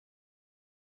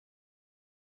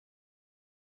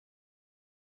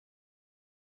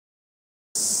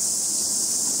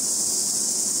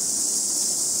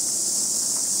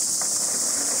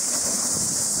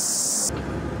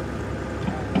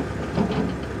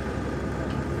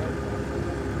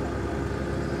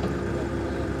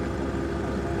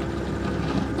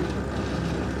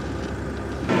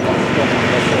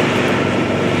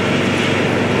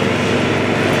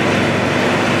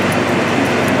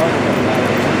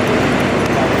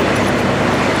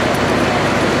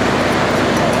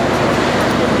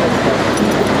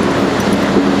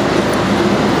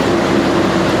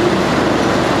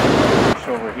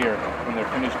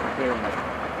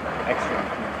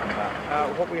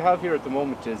have here at the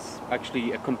moment is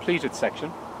actually a completed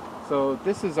section. So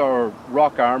this is our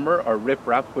rock armour, or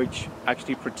riprap, which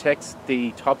actually protects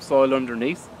the topsoil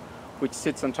underneath, which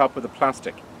sits on top of the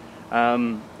plastic.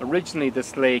 Originally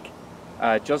this lake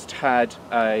just had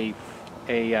a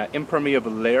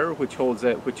impermeable layer which holds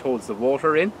the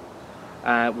water in,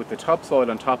 with the topsoil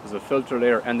on top as a filter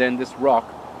layer, and then this rock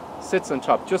sits on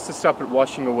top just to stop it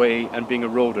washing away and being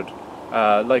eroded,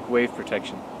 like wave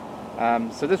protection.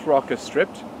 So this rock is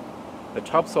stripped, the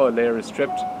topsoil layer is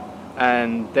stripped,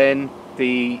 and then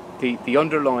the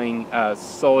underlying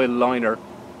soil liner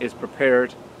is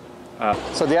prepared.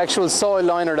 So the actual soil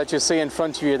liner that you see in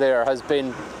front of you there has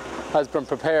been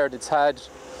prepared. It's had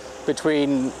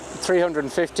between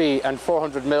 350 and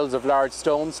 400 mils of large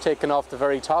stones taken off the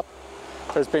very top.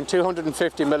 There's been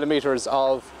 250 millimeters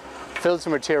of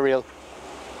filter material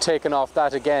taken off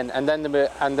that again, and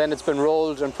then it's been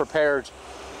rolled and prepared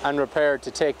and repaired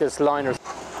to take this liner.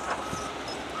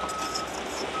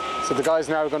 So the guys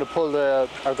now are going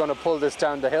to pull this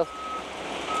down the hill.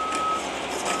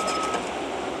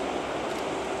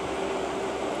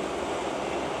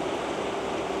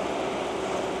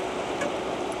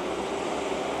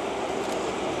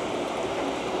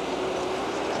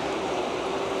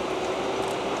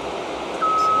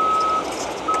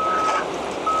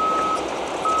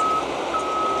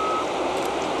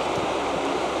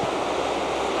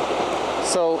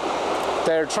 So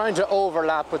they're trying to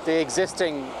overlap with the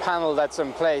existing panel that's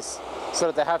in place, so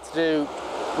that they have to do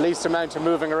least amount of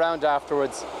moving around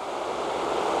afterwards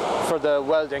for the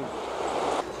welding.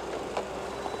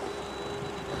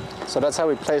 So that's how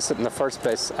we place it in the first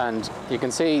place, and you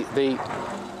can see the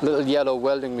little yellow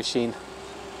welding machine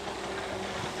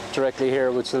directly here,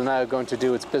 which is now going to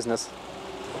do its business.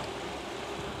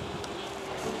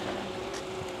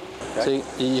 Okay.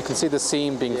 So you can see the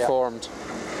seam being formed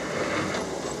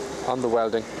on the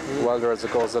welding welder as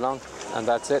it goes along, and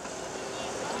that's it.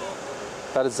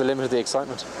 That is the limit of the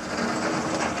excitement.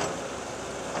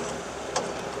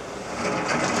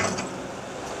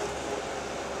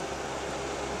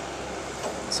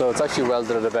 So it's actually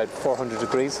welded at about 400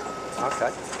 degrees.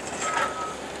 Okay.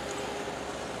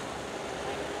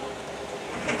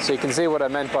 So you can see what I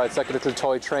meant by it's like a little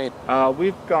toy train.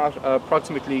 We've got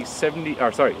approximately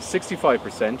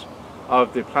 65%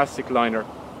 of the plastic liner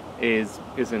is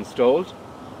installed.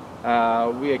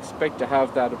 We expect to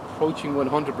have that approaching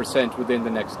 100% within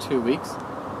the next 2 weeks,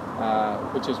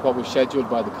 which is what was scheduled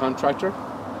by the contractor.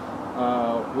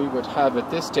 We would have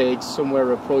at this stage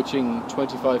somewhere approaching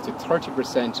 25 to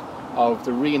 30% of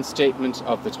the reinstatement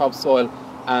of the topsoil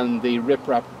and the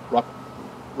riprap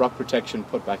rock protection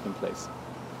put back in place.